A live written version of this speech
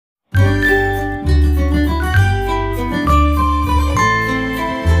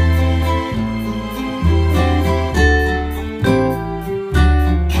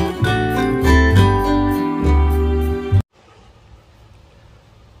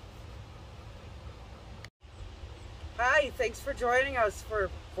Hi, thanks for joining us for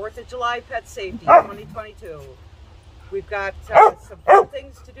 4th of July Pet Safety 2022. We've got some fun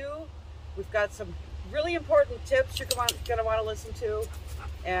things to do. We've got some really important tips you're going to want to listen to.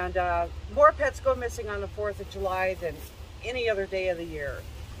 And more pets go missing on the 4th of July than any other day of the year.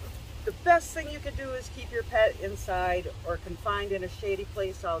 The best thing you can do is keep your pet inside or confined in a shady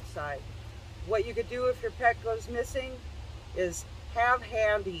place outside. What you could do if your pet goes missing is have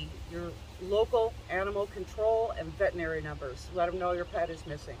handy your local animal control and veterinary numbers. Let them know your pet is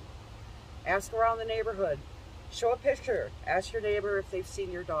missing. Ask around the neighborhood. Show a picture. Ask your neighbor if they've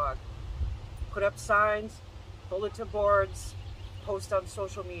seen your dog. Put up signs, bulletin boards, post on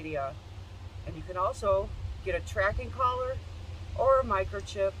social media. And you can also get a tracking collar or a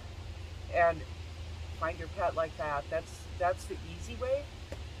microchip and find your pet like that. That's the easy way.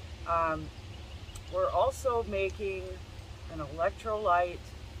 We're also making an electrolyte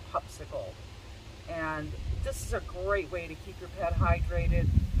popsicle, and this is a great way to keep your pet hydrated,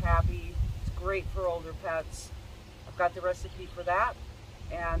 happy. It's great for older pets. I've got the recipe for that,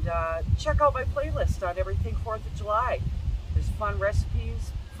 and check out my playlist on everything 4th of July. There's fun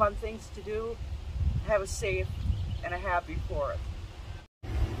recipes, fun things to do. Have a safe and a happy 4th.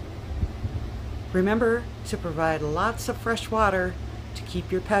 Remember to provide lots of fresh water to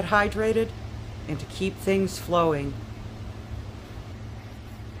keep your pet hydrated and to keep things flowing.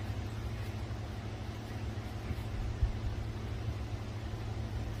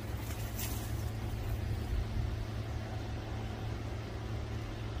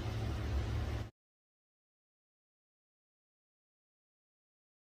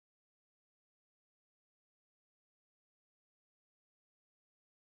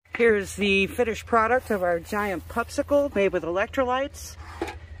 Here's the finished product of our giant popsicle made with electrolytes.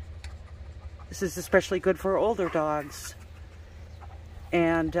 This is especially good for older dogs.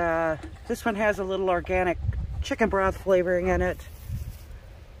 And this one has a little organic chicken broth flavoring in it,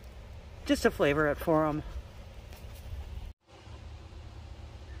 just to flavor it for them.